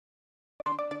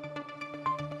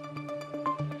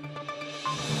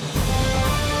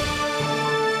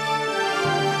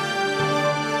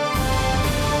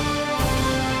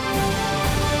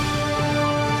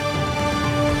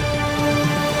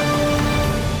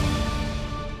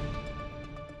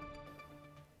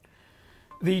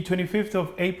The 25th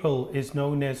of April is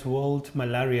known as World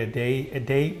Malaria Day, a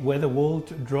day where the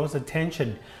world draws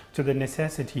attention to the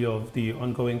necessity of the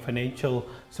ongoing financial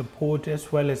support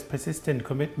as well as persistent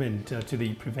commitment to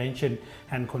the prevention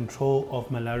and control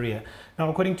of malaria. Now,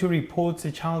 according to reports,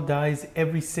 a child dies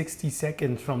every 60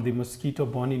 seconds from the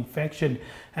mosquito-borne infection,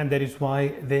 and that is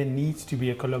why there needs to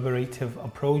be a collaborative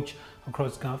approach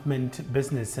across government,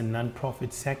 business and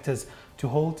non-profit sectors to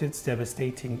halt its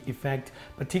devastating effect,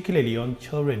 particularly on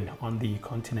children on the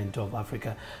continent of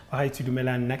Africa.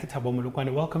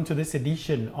 Welcome to this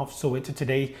edition of Soweto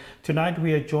Today. Tonight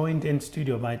we are joined in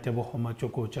studio by Tebogo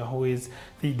Matjokotja, who is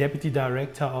the Deputy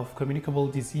Director of Communicable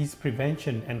Disease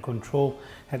Prevention and Control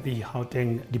at the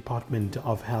Gauteng Depatment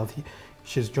of Health.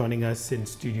 She's joining us in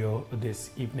studio this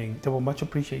evening. Tebogo, much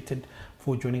appreciated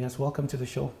for joining us. Welcome to the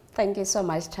show. Thank you so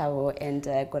much, Tabo, and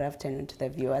good afternoon to the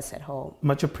viewers at home.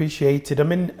 Much appreciated. I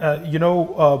mean,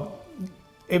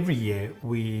 every year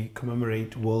we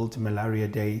commemorate World Malaria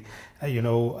Day. We're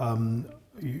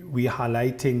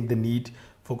highlighting the need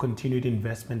for continued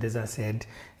investment, as I said,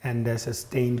 and a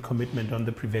sustained commitment on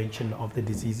the prevention of the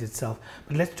disease itself.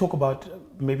 But let's talk about,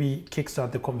 maybe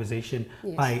kickstart the conversation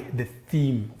by the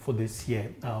theme for this year.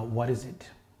 What is it?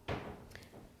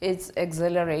 It's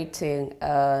accelerating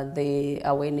the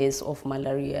awareness of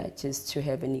malaria just to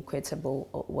have an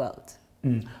equitable world.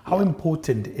 How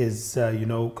important is,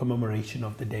 commemoration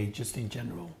of the day just in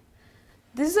general?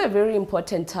 This is a very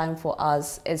important time for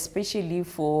us, especially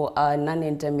for a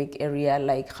non-endemic area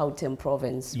like Gauteng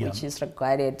province, which is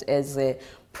regarded as a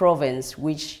province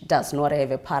which does not have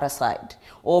a parasite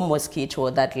or mosquito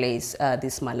that lays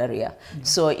this malaria.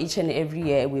 So each and every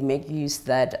year we make use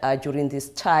that during this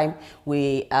time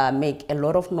we make a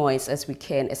lot of noise as we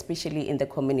can, especially in the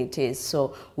communities.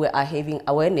 So we are having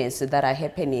awareness that are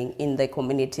happening in the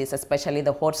communities, especially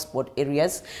the hotspot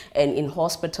areas and in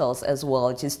hospitals as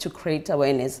well, just to create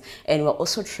awareness. And we're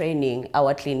also training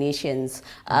our clinicians,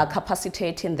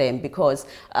 capacitating them, because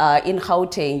in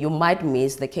Gauteng you might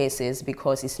miss the cases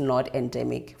because it's not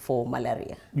endemic for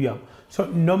malaria. Yeah. So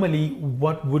normally,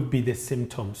 what would be the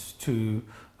symptoms to,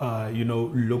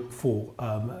 look for?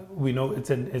 We know it's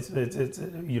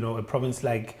a province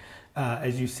like,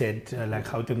 as you said, like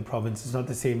Gauteng province. It's not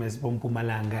the same as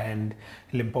Mpumalanga and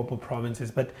Limpopo provinces.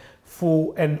 But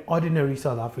for an ordinary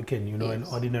South African, an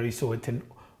ordinary Sowetan,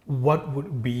 what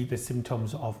would be the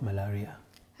symptoms of malaria?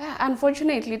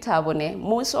 Unfortunately, Tabone,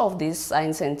 most of these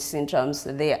signs and symptoms,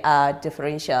 they are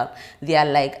differential. They are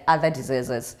like other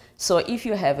diseases. So if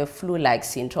you have a flu-like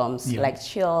symptoms, like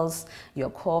chills,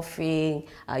 you're coughing,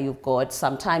 you've got,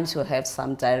 sometimes you have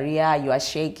some diarrhea, you are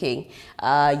shaking,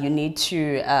 you need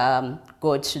to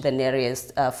go to the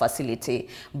nearest facility.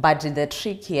 But the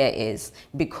trick here is,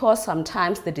 because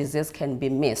sometimes the disease can be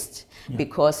missed,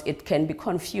 because it can be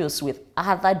confused with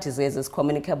other diseases,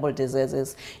 communicable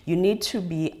diseases, you need to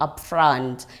be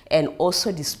upfront and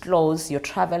also disclose your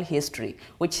travel history,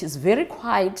 which is very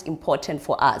quite important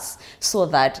for us, so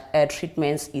that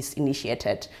treatments is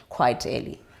initiated quite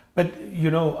early. But,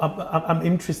 I'm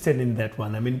interested in that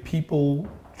one. I mean, people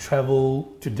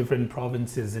travel to different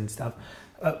provinces and stuff.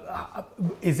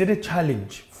 Is it a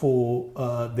challenge for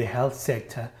the health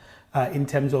sector in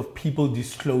terms of people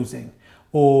disclosing,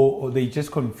 or they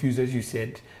just confuse, as you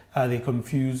said, they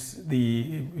confuse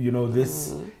the,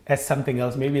 this as something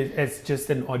else, maybe as just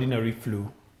an ordinary flu?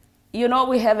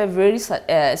 We have a very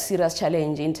serious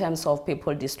challenge in terms of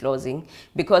people disclosing,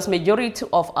 because majority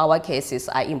of our cases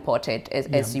are imported,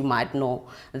 as you might know,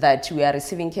 that we are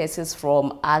receiving cases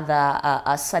from other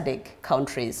SADC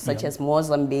countries, such as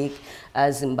Mozambique,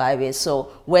 Zimbabwe.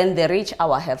 So when they reach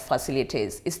our health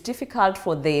facilities, it's difficult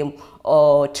for them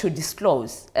to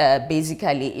disclose,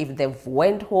 basically, if they've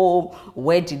went home,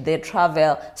 where did they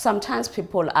travel. Sometimes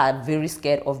people are very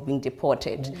scared of being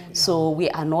deported. So we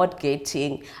are not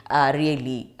getting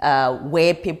really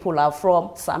where people are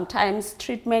from. Sometimes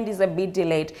treatment is a bit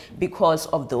delayed because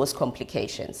of those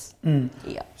complications.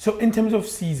 So in terms of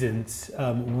seasons,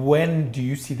 when do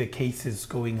you see the cases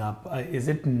going up? Is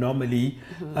it normally,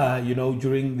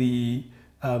 during the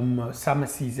summer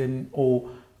season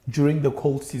or during the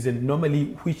cold season?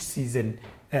 Normally, which season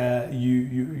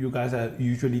you guys are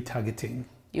usually targeting?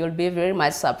 You'll be very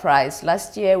much surprised.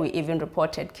 Last year, we even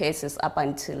reported cases up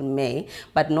until May,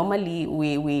 but normally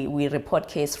we report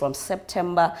cases from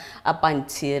September up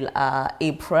until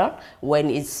April, when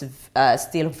it's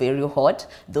still very hot.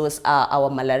 Those are our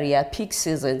malaria peak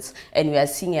seasons, and we are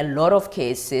seeing a lot of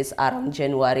cases around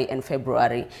January and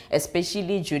February,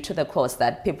 especially due to the course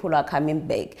that people are coming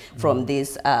back from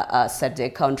these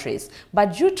SADC countries.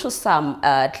 But due to some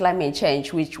climate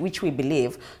change, which we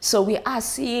believe, so we are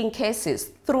seeing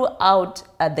cases throughout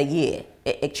the year.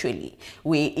 Actually,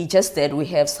 it's just that we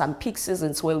have some peak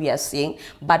seasons where we are seeing,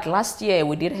 but last year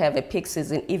we did have a peak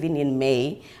season. Even in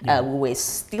May, we were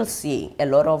still seeing a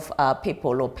lot of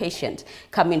people or patients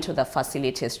come into the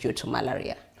facilities due to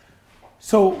malaria.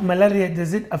 So malaria,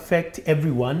 does it affect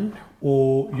everyone,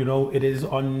 or it is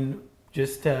on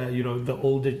just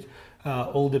the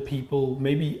older people?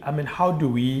 Maybe, I mean, how do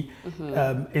we?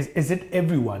 Is it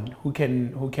everyone who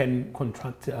can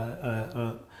contract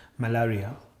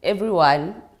malaria?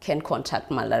 Everyone can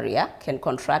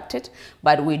contract it,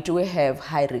 but we do have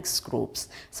high-risk groups,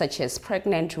 such as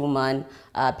pregnant women,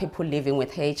 people living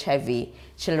with HIV,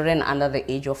 children under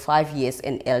the age of 5 years,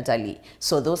 and elderly.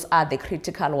 So those are the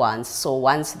critical ones. So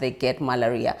once they get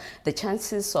malaria, the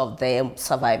chances of them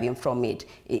surviving from it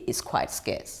is quite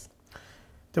scarce.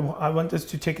 I want us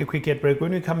to take a quick break.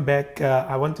 When we come back,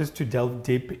 I want us to delve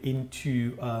deep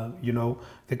into,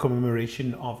 the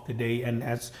commemoration of the day, and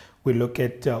as we look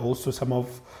at also some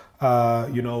of,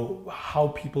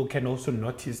 how people can also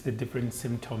notice the different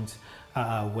symptoms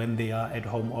when they are at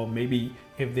home, or maybe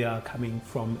if they are coming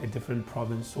from a different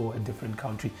province or a different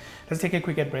country. Let's take a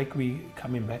quick break. We're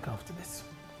coming back after this.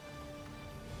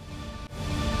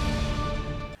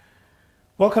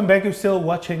 Welcome back. You're still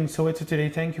watching Soweto Today.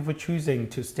 Thank you for choosing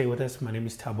to stay with us. My name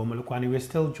is Tebogo Matjokotja. We're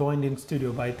still joined in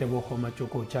studio by Tebogo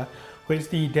Matjokotja, who is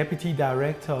the Deputy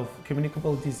Director of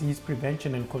Communicable Disease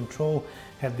Prevention and Control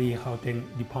at the Gauteng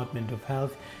Depatment of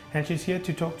Health. And she's here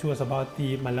to talk to us about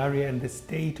the malaria and the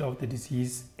state of the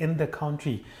disease in the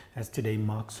country, as today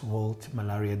marks World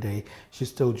Malaria Day. She's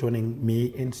still joining me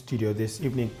in studio this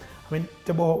evening. I mean,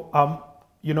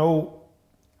 Tebogo,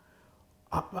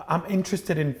 I'm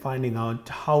interested in finding out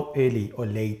how early or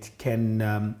late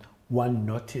can one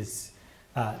notice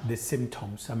the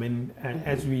symptoms. I mean,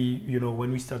 as we,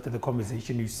 when we started the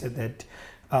conversation, you said that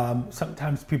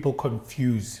sometimes people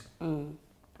confuse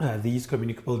these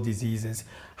communicable diseases.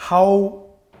 How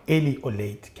early or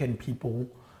late can people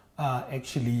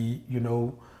actually,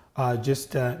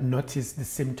 just notice the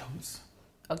symptoms?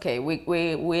 Okay,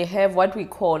 we have what we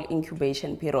call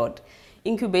incubation period.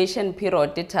 Incubation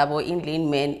period, Tabo in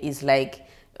layman, is like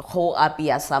how up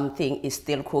here something is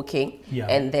still cooking,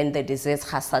 and then the disease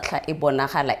has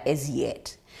ebonagala as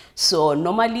yet. So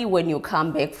normally when you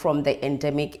come back from the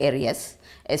endemic areas,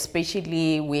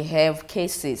 especially we have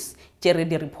cases Jerry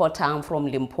reporting from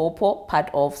Limpopo,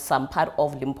 some part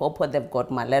of Limpopo, they've got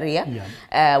malaria.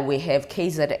 We have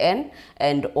KZN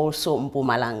and also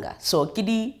Mpumalanga. So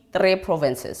kidi 3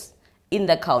 provinces in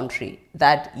the country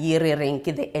that rank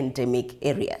the endemic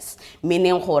areas,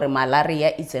 meaning hore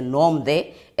malaria is a norm there,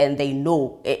 and they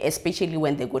know, especially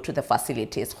when they go to the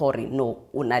facilities, hore no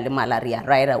unale malaria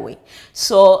right away.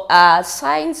 So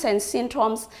signs and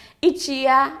symptoms each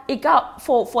year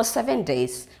for 7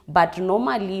 days, but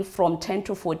normally from 10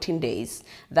 to 14 days,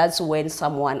 that's when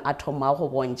someone atomaho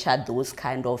woncha those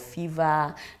kind of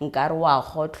fever, nkarwa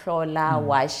hotlola,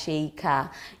 wa shaker,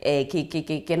 10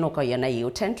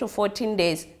 to 14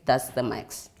 days, that's the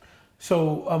max.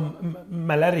 So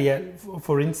malaria,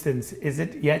 for instance, is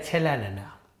it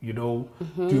yachelalana?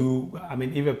 I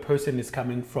mean, if a person is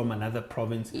coming from another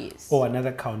province or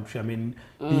another country, I mean,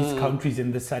 these countries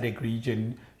in the SADC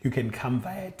region, you can come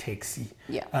via taxi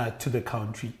to the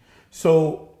country.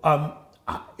 So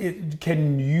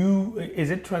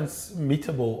is it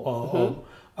transmittable,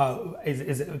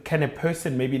 or can a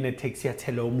person maybe in a taxi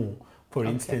telomu, for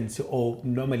instance, or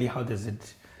normally how does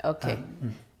it? Okay.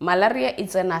 Malaria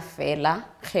is an affair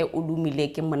ge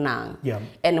ulumile ke monang.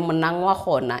 And monang wa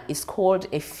gona is called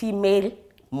a female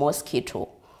mosquito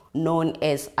known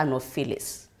as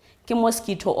Anopheles. Ke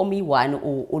mosquito omi one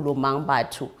o ulumang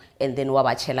batho and then wa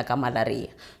batshela ka malaria.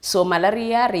 So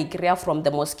malaria re kry from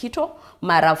the mosquito,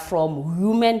 mara from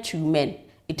human to human.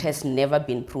 It has never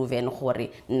been proven gore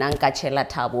nanka tshela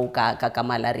thabo ka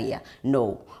malaria.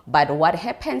 No. But what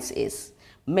happens is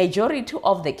majority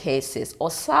of the cases,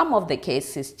 or some of the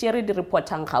cases, Jerry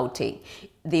reportang Gauteng,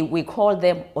 we call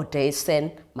them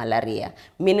Odyssean malaria,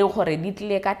 meaning hore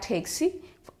ditlile ka taxi,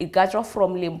 it got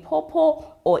from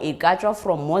Limpopo or it got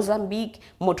from Mozambique,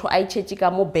 moto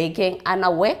aichechika mo baking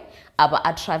anawe, aba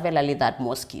a travel ali that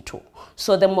mosquito.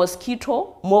 So the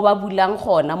mosquito, moba bulang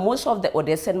hona, most of the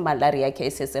Odyssean malaria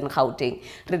cases in Gauteng,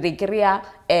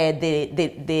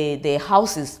 the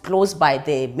houses close by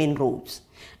the main roads.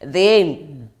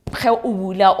 Then then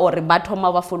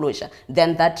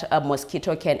that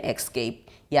mosquito can escape.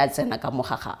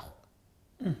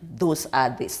 Those are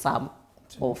the some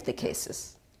of the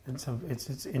cases.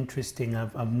 It's interesting.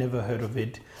 I've never heard of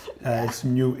it. It's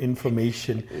new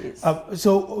information. Yes.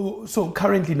 So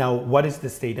currently now, what is the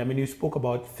state? I mean, you spoke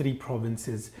about 3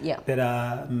 provinces that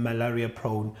are malaria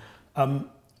prone.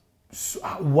 So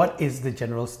what is the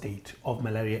general state of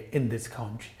malaria in this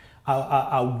country?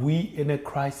 Are we in a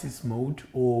crisis mode,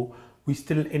 or we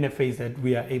still in a phase that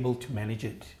we are able to manage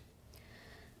it?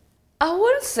 I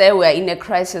wouldn't say we're in a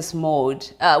crisis mode.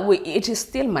 It is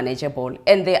still manageable.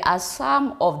 And there are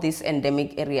some of these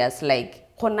endemic areas like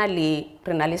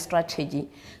Renali strategy,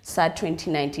 SA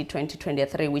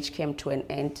 2019-2023, which came to an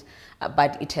end,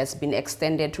 but it has been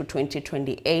extended to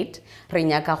 2028.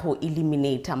 Renyaka ho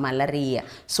eliminate malaria.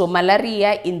 So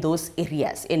malaria in those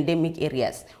areas, endemic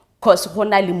areas, because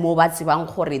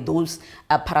those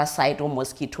parasite or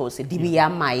mosquitoes,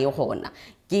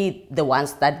 the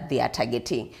ones that they are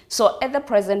targeting. So at the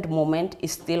present moment,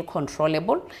 it's still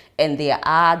controllable, and there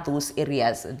are those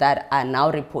areas that are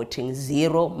now reporting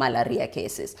 0 malaria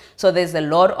cases. So there's a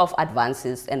lot of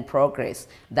advances and progress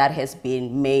that has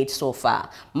been made so far.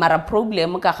 Mara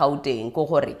problem ka Gauteng ko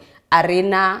hore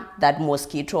arena that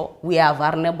mosquito, we are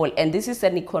vulnerable, and this is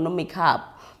an economic hub.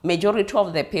 Majority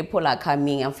of the people are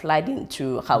coming and flooding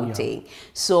to Gauteng.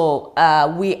 So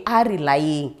we are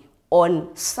relying on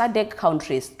SADC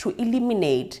countries to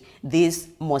eliminate this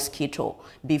mosquito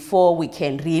before we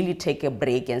can really take a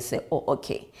break and say, oh,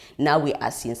 okay, now we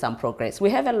are seeing some progress. We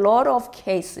have a lot of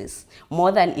cases,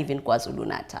 more than even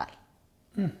KwaZulu-Natal.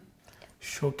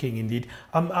 Shocking indeed.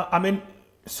 I mean,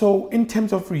 so in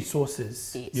terms of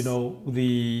resources, you know,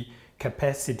 the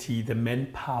capacity, the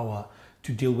manpower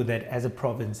to deal with that as a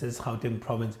province, as Gauteng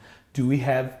province, do we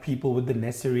have people with the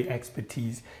necessary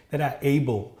expertise that are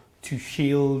able to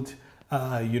shield,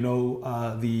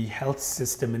 the health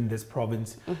system in this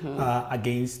province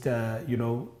against,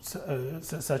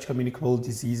 such communicable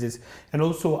diseases? And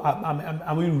also,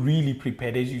 are we really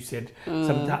prepared? As you said,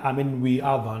 sometimes, I mean, we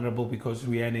are vulnerable because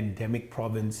we are an endemic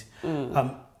province.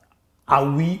 Are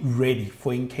we ready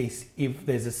for in case if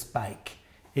there's a spike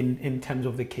in terms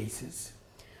of the cases?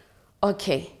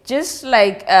 Okay, just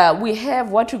like we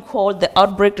have what we call the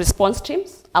outbreak response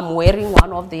teams. I'm wearing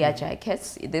one of their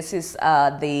jackets. This is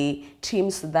the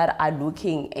teams that are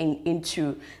looking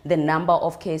into the number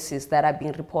of cases that are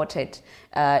being reported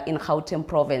in Gauteng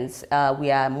province.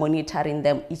 We are monitoring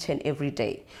them each and every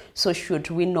day. So should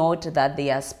we note that they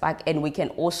are spiked, and we can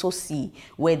also see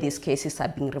where these cases are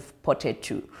being reported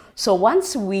to. So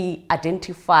once we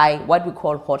identify what we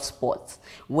call hotspots,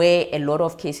 where a lot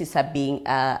of cases are being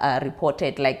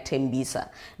reported, like Tembisa,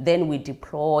 then we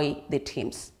deploy the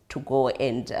teams to go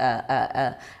and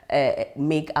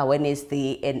make awareness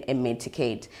there and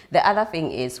medicate. The other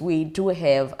thing is we do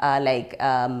have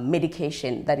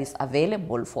medication that is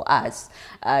available for us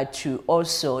to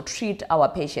also treat our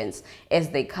patients as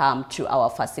they come to our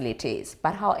facilities.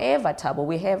 But however, Tabo,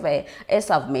 we have,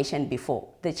 as I've mentioned before,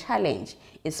 the challenge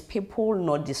is people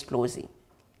not disclosing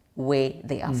where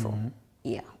they are from.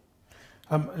 Yeah.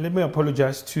 Let me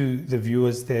apologize to the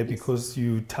viewers there because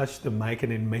you touched the mic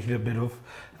and it made a bit of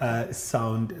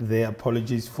sound there.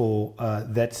 Apologies for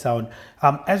that sound.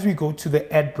 As we go to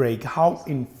the ad break, how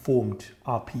informed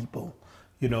are people,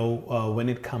 when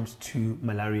it comes to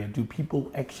malaria? Do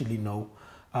people actually know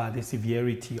the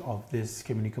severity of this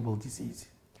communicable disease?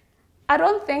 I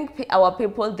don't think our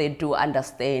people, they do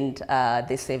understand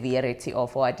the severity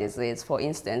of our disease. For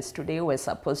instance, today we're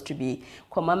supposed to be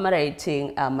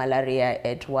commemorating malaria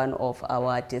at one of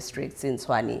our districts in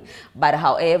Tshwane. But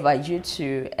however, due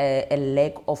to a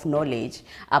lack of knowledge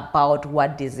about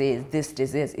what this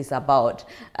disease is about,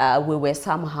 we were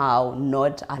somehow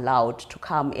not allowed to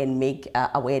come and make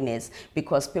awareness,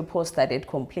 because people started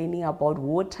complaining about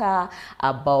water,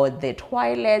 about the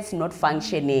toilets not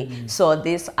functioning. So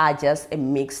these are just a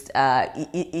mixed,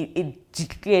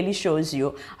 it clearly shows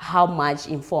you how much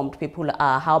informed people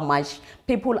are, how much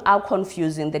people are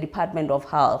confusing the Department of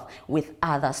Health with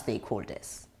other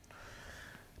stakeholders.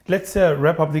 Let's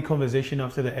wrap up the conversation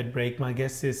after the ad break. My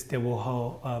guest is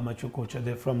Tebogo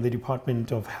Matjokotja from the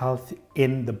Department of Health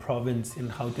in the province, in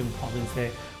Gauteng province.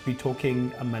 There we're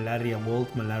talking malaria,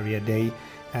 World Malaria Day,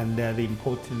 and the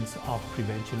importance of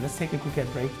prevention. Let's take a quick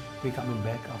ad break. We're coming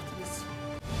back after this.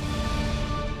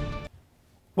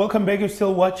 Welcome back. You're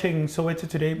still watching Soweto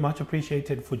Today. Much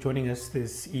appreciated for joining us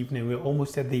this evening. We're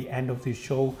almost at the end of the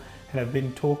show, and I've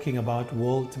been talking about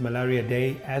World Malaria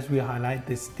Day as we highlight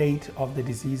the state of the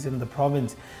disease in the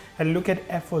province and look at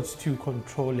efforts to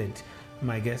control it.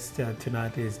 My guest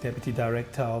tonight is Deputy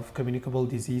Director of Communicable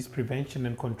Disease Prevention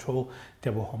and Control,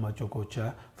 Tebogo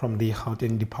Matjokotja from the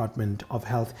Gauteng Department of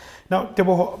Health. Now,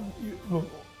 Tebogo,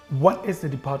 what is the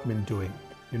department doing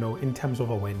in terms of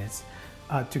awareness,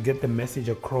 to get the message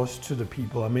across to the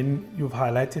people? I mean, you've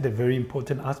highlighted a very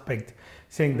important aspect,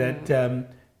 saying that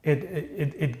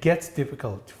it gets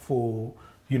difficult for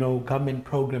government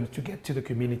programs to get to the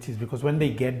communities, because when they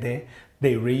get there,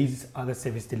 they raise other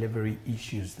service delivery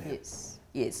issues there.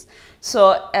 Yes.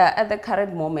 So at the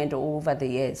current moment, over the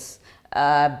years,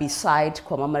 beside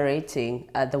commemorating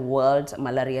the World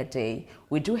Malaria Day,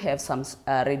 we do have some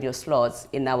radio slots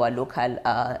in our local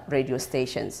radio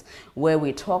stations where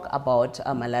we talk about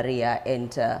malaria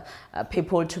and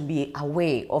people to be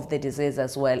aware of the disease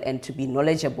as well and to be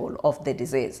knowledgeable of the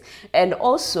disease. And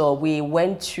also we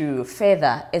went to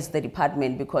further as the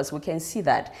department, because we can see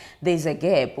that there's a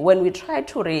gap when we try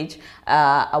to reach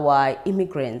our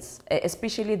immigrants,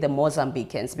 especially the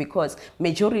Mozambicans, because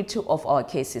majority of our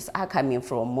cases are coming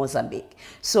from Mozambique.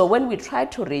 So when we try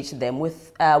to reach them, we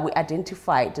identify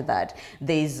that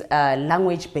there's a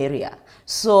language barrier.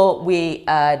 So we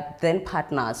then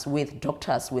partners with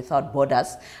Doctors Without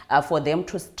Borders for them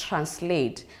to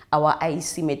translate our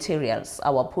IEC materials,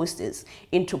 our posters,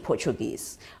 into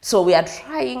Portuguese. So we are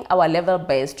trying our level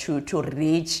best to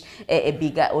reach a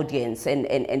bigger audience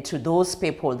and to those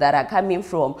people that are coming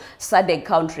from SADC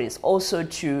countries, also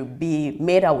to be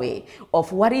made aware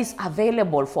of what is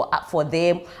available for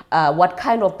them, what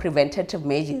kind of preventative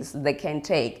measures they can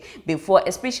take before,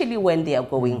 especially when they are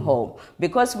going home.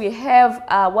 Because we have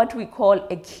what we call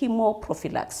a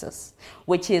chemoprophylaxis,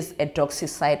 which is a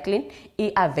doxycycline,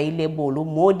 available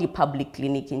more the public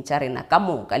clinic in Charina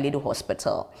Kamuka Little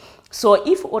Hospital. So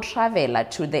if you travel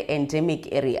to the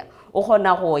endemic area,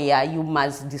 you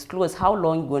must disclose how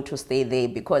long you're going to stay there,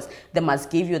 because they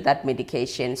must give you that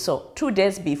medication. So 2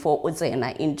 days before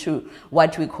Uzena into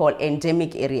what we call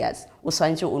endemic areas,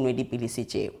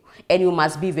 and you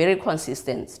must be very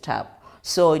consistent, tab.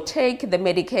 So take the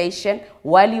medication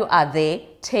while you are there,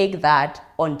 take that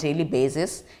on daily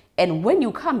basis, and when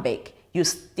you come back, you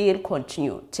still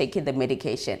continue taking the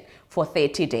medication for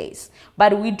 30 days.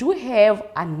 But we do have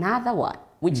another one,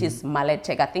 which is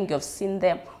Maletech. I think you've seen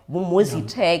them,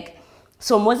 Mozitech.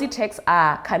 So Mozitechs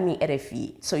are coming at a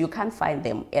fee, so you can't find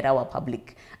them at our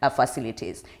public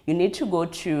facilities. You need to go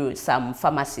to some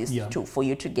pharmacies for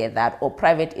you to get that, or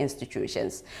private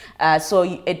institutions.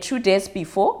 So 2 days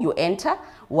before you enter,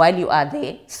 while you are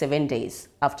there, 7 days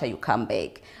after you come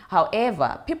back.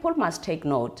 However, people must take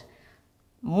note,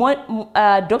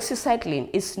 doxycycline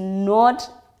is not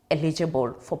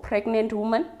eligible for pregnant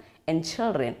women and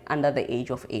children under the age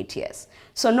of 8 years.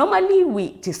 So normally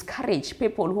we discourage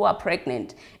people who are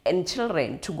pregnant and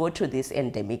children to go to these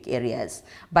endemic areas.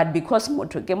 But because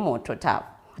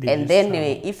and then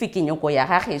if Limpopo,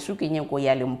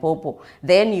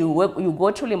 then you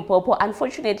go to Limpopo.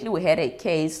 Unfortunately, we had a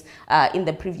case in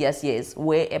the previous years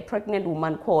where a pregnant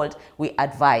woman called, we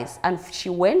advised, and she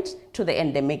went to the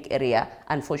endemic area.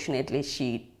 Unfortunately,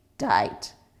 she died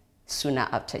sooner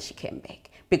after she came back,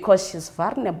 because she's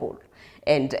vulnerable.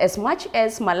 And as much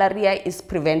as malaria is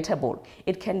preventable,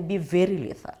 it can be very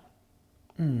lethal.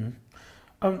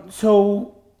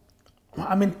 So,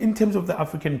 I mean, in terms of the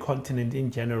African continent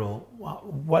in general,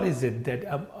 what is it that,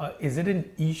 is it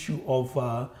an issue of,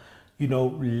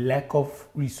 lack of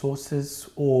resources,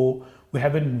 or we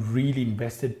haven't really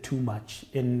invested too much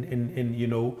in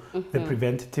the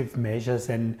preventative measures,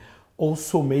 and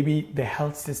also maybe the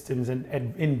health systems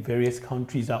in various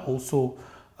countries are also,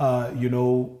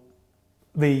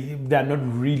 they are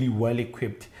not really well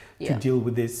equipped to deal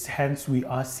with this. Hence, we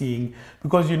are seeing,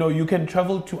 because you can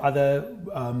travel to other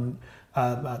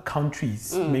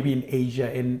countries, maybe in Asia,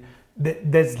 and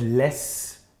there's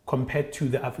less compared to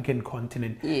the African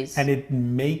continent. And it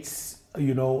makes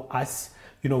us,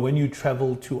 when you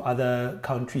travel to other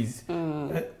countries,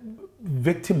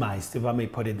 victimized, if I may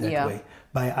put it that way,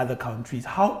 by other countries.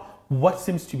 What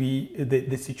seems to be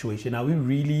the situation? Are we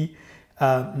really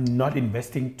not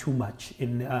investing too much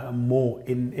in more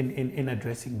in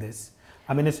addressing this?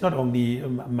 I mean, it's not only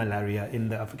malaria in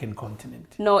the African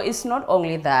continent. No, it's not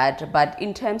only that, but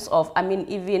in terms of, I mean,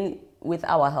 even with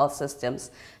our health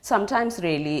systems, sometimes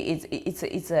really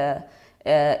it's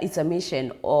a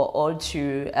mission or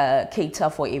to cater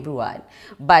for everyone.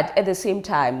 But at the same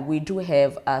time, we do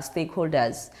have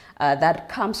stakeholders that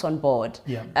comes on board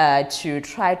to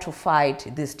try to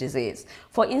fight this disease.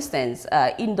 For instance,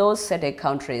 in those SADC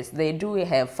countries, they do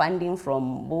have funding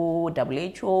from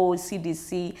WHO,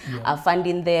 CDC,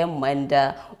 funding them, and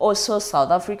also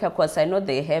South Africa, because I know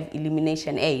they have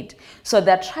elimination aid. So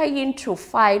they're trying to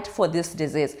fight for this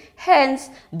disease. Hence,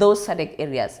 those SADC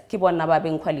areas keep on never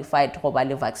being qualified to have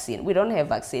a vaccine. We don't have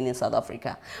vaccine in South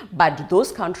Africa, but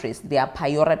those countries, they are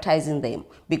prioritizing them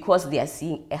because they are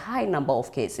seeing a high number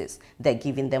of cases. countries, they're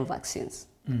giving them vaccines.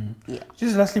 Yeah.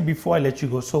 Just lastly, before I let you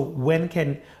go, so where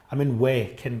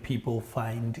can people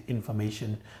find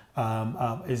information?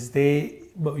 Is there,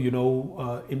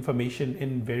 information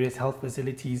in various health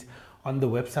facilities on the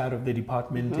website of the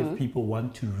department if people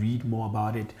want to read more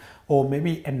about it, or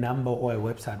maybe a number or a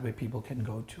website where people can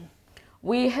go to?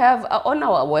 We have on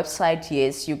our website,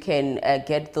 yes, you can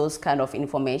get those kind of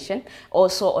information.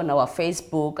 Also on our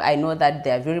Facebook, I know that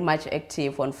they are very much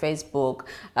active on Facebook,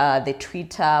 the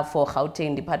Twitter for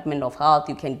Gauteng Department of Health,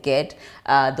 you can get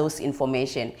those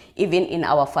information. Even in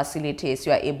our facilities,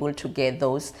 you are able to get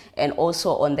those. And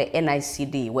also on the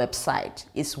NICD website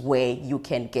is where you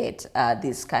can get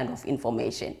this kind of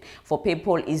information. For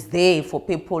people, is there for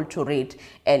people to read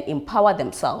and empower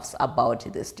themselves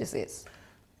about this disease.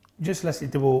 Just lastly,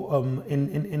 Tebogo,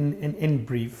 in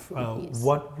brief, yes.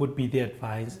 What would be the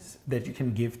advice that you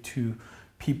can give to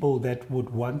people that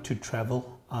would want to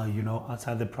travel,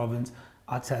 outside the province,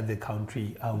 outside the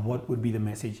country? What would be the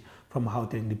message from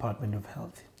Gauteng Department of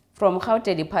Health? From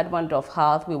Gauteng Department of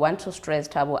Health, we want to stress,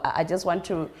 Tabo, I just want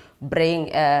to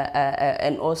bring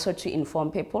and also to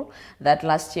inform people that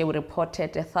last year we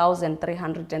reported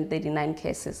 1,339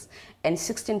 cases and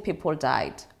 16 people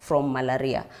died from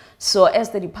malaria. So as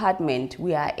the department,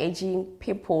 we are urging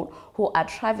people who are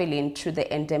traveling to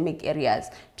the endemic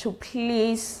areas to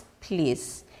please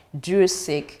do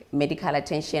seek medical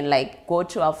attention, like go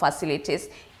to our facilities,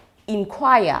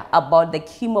 inquire about the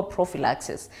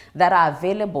chemoprophylaxis that are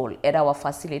available at our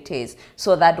facilities,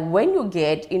 so that when you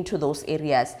get into those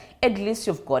areas, at least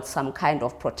you've got some kind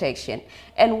of protection.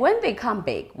 And when they come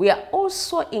back, we are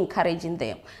also encouraging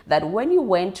them that when you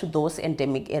went to those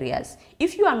endemic areas,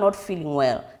 if you are not feeling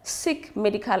well, seek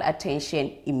medical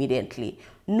attention immediately.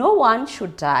 No one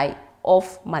should die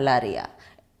of malaria,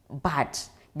 but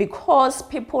because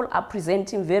people are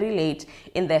presenting very late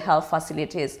in the health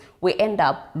facilities, we end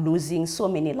up losing so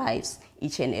many lives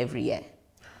each and every year.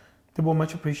 Tebogo,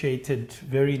 much appreciated,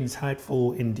 very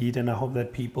insightful indeed, and I hope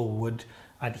that people would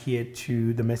adhere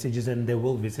to the messages and they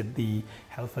will visit the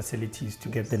health facilities to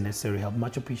get the necessary help.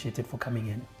 Much appreciated for coming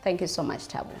in. Thank you so much,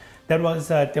 Tabo. That was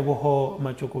Tebogo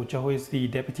Matjokotja, who is the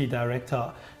Deputy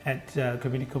Director at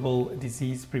Communicable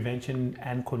Disease Prevention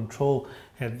and Control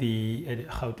at the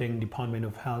Gauteng Department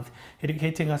of Health,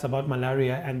 educating us about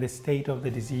malaria and the state of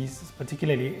the disease,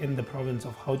 particularly in the province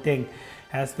of Gauteng,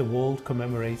 as the world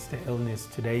commemorates the illness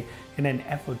today in an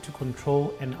effort to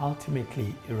control and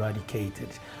ultimately eradicate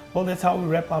it. Well, that's how we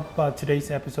wrap up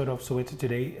today's episode of Soweto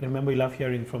Today. Remember, we love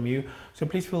hearing from you, so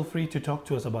please feel free to talk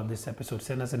to us about this episode.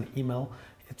 Send us an email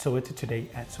at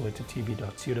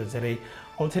sowetotoday@sowetotv.co.za.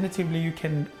 Alternatively, you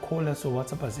can call us or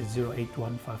WhatsApp us at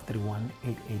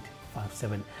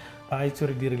 0815318857. Bye,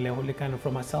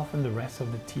 from myself and the rest of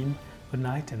the team. Good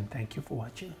night and thank you for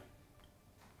watching.